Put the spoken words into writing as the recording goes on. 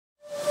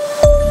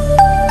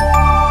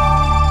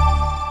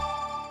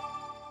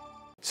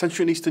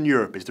Central and Eastern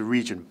Europe is the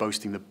region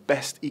boasting the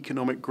best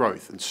economic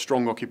growth and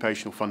strong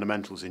occupational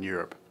fundamentals in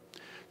Europe.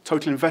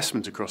 Total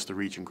investment across the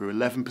region grew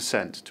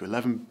 11% to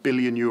 €11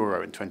 billion in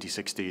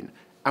 2016,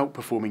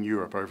 outperforming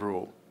Europe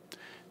overall.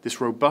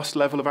 This robust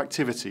level of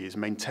activity is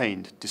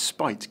maintained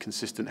despite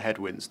consistent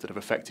headwinds that have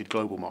affected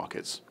global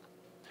markets.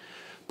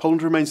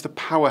 Poland remains the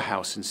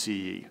powerhouse in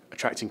CEE,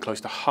 attracting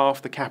close to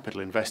half the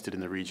capital invested in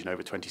the region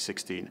over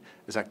 2016,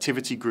 as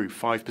activity grew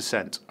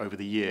 5% over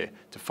the year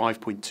to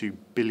 €5.2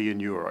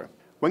 billion.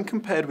 When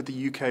compared with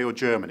the UK or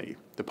Germany,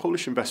 the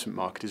Polish investment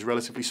market is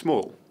relatively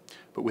small,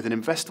 but with an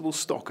investable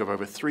stock of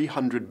over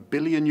 €300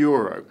 billion,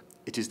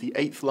 it is the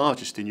 8th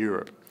largest in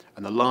Europe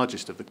and the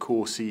largest of the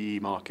core CEE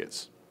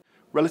markets.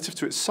 Relative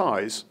to its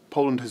size,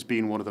 Poland has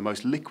been one of the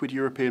most liquid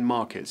European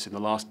markets in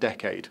the last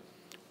decade,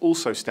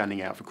 also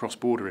standing out for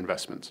cross-border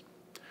investment.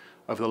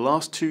 Over the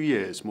last 2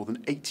 years, more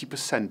than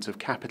 80% of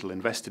capital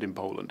invested in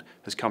Poland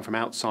has come from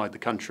outside the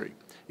country,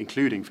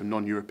 including from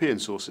non-European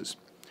sources.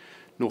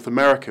 North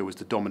America was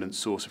the dominant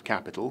source of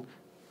capital,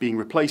 being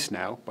replaced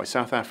now by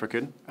South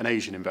African and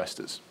Asian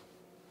investors.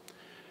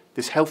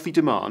 This healthy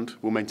demand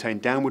will maintain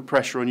downward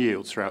pressure on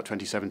yields throughout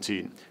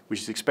 2017,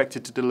 which is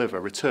expected to deliver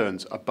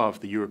returns above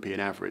the European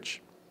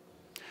average.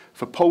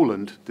 For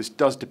Poland, this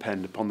does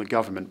depend upon the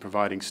government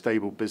providing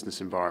stable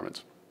business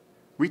environment.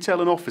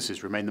 Retail and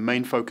offices remain the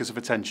main focus of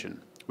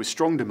attention, with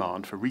strong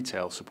demand for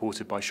retail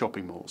supported by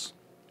shopping malls.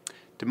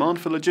 Demand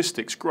for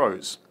logistics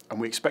grows, and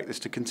we expect this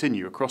to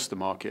continue across the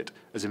market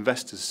as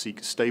investors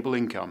seek stable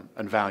income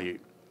and value.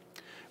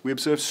 We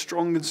observe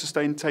strong and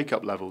sustained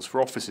take-up levels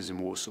for offices in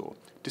Warsaw,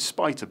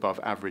 despite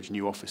above-average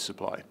new office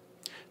supply.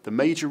 The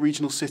major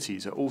regional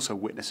cities are also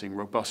witnessing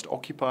robust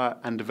occupier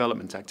and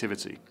development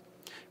activity,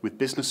 with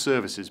business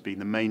services being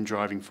the main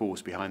driving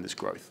force behind this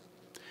growth.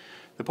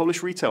 The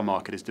Polish retail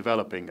market is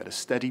developing at a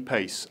steady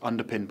pace,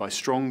 underpinned by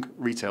strong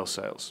retail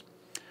sales.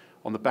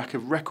 On the back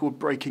of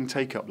record-breaking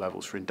take-up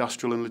levels for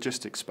industrial and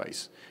logistics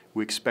space,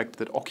 we expect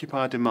that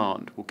occupier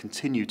demand will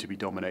continue to be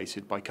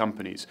dominated by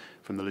companies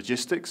from the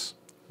logistics,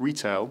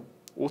 retail,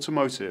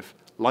 automotive,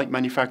 light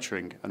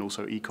manufacturing and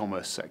also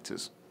e-commerce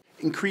sectors.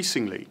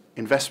 Increasingly,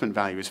 investment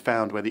value is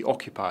found where the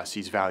occupier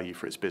sees value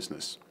for its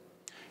business.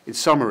 In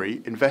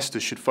summary,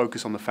 investors should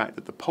focus on the fact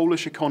that the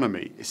Polish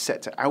economy is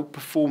set to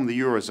outperform the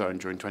Eurozone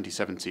during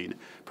 2017,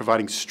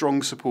 providing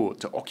strong support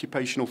to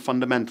occupational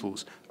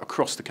fundamentals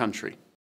across the country.